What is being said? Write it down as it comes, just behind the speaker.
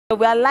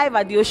We are live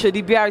at the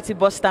Oshodi BRT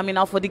bus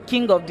terminal for the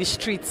King of the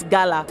Streets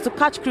Gala. To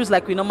catch crews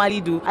like we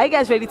normally do. Are you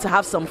guys ready to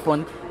have some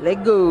fun?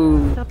 Let's go.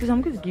 Now, please,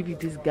 I'm going to give you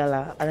this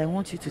gala and I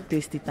want you to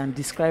taste it and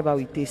describe how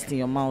it tastes in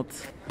your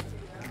mouth.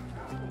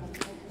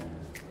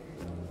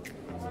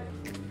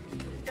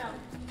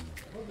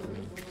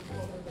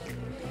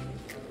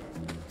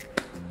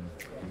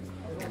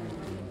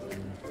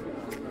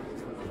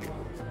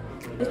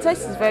 The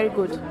taste is very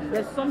good.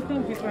 There's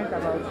something different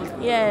about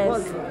it.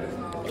 Yes.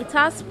 It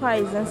has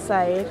spice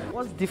inside.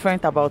 What's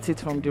different about it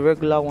from the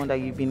regular one that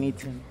you've been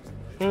eating?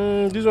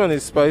 This one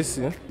is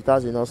spicy. It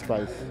has enough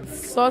spice.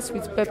 Sauce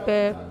with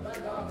pepper.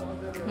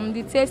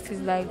 The taste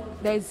is like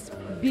there's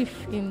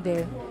beef in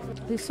there.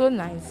 It's so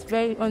nice.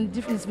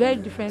 It's very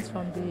different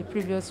from the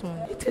previous one.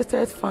 It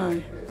tasted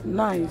fine,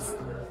 nice,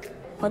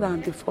 more than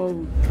before.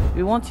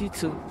 We want you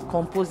to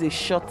compose a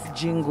short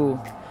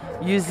jingle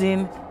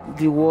using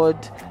the word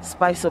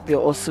 "spice up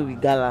your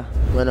Oshodi Gala."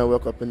 When I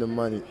wake up in the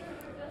morning,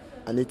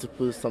 I need to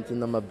put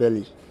something on my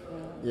belly.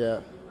 Yeah.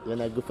 When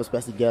I go for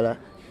Spicy Gala,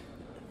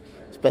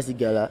 spice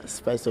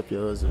up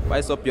your Oshodi.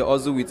 Spice up your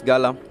Oshodi with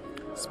Gala.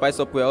 Spice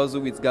up your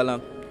Oshodi with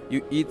Gala.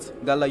 You eat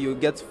Gala, you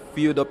get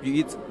filled up. You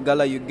eat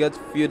Gala, you get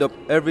filled up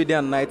every day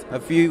and night. I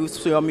feel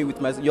yummy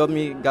with my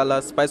yummy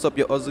Gala. Spice up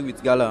your Oshodi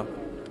with Gala.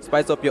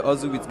 Spice up your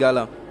Oshodi with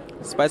Gala.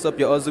 Spice up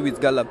your Oshodi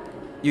with Gala.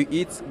 You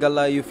eat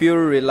Gala, you feel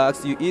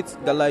relaxed. You eat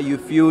Gala, you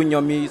feel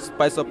yummy.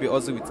 Spice up your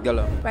Oshodi with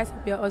Gala. Spice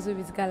up your Oshodi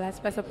with Gala.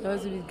 Spice up your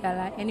Oshodi with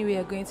Gala. Anywhere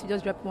you're going to,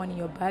 just drop one in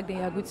your bag, then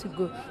you're good to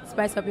go.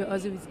 Spice up your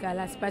Oshodi with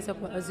Gala. Spice up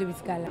your Oshodi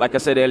with Gala. Like I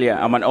said earlier,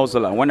 I'm an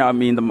hustler. When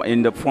I'm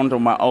in the front of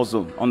my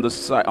hustle, on the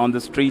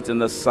streets, on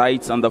the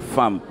sites, on the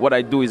farm, what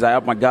I do is I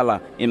have my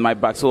Gala in my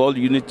bag. So all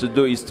you need to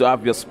do is to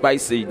have your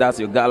spicy, that's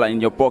your Gala in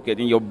your pocket,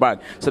 in your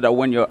bag, so that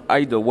when you're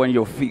idle, when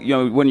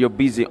you're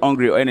busy,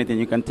 hungry or anything,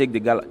 you can take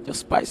the Gala. Just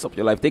spice up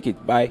your life. Take it.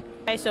 Bye.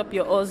 Spice up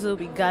your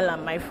Oshodi with Gala,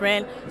 my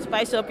friend.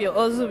 Spice up your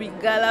Oshodi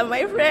with Gala,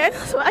 my friend.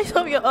 Spice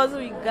up your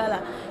Oshodi with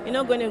Gala. You're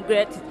not going to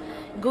regret it.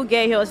 Go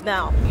get yours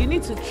now. You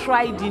need to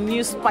try the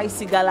new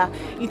Spicy Gala.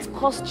 It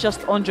costs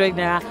just 100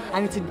 naira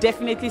and it will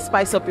definitely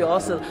spice up your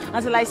hustle.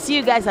 Until I see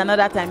you guys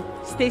another time,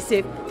 stay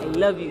safe. I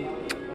love you.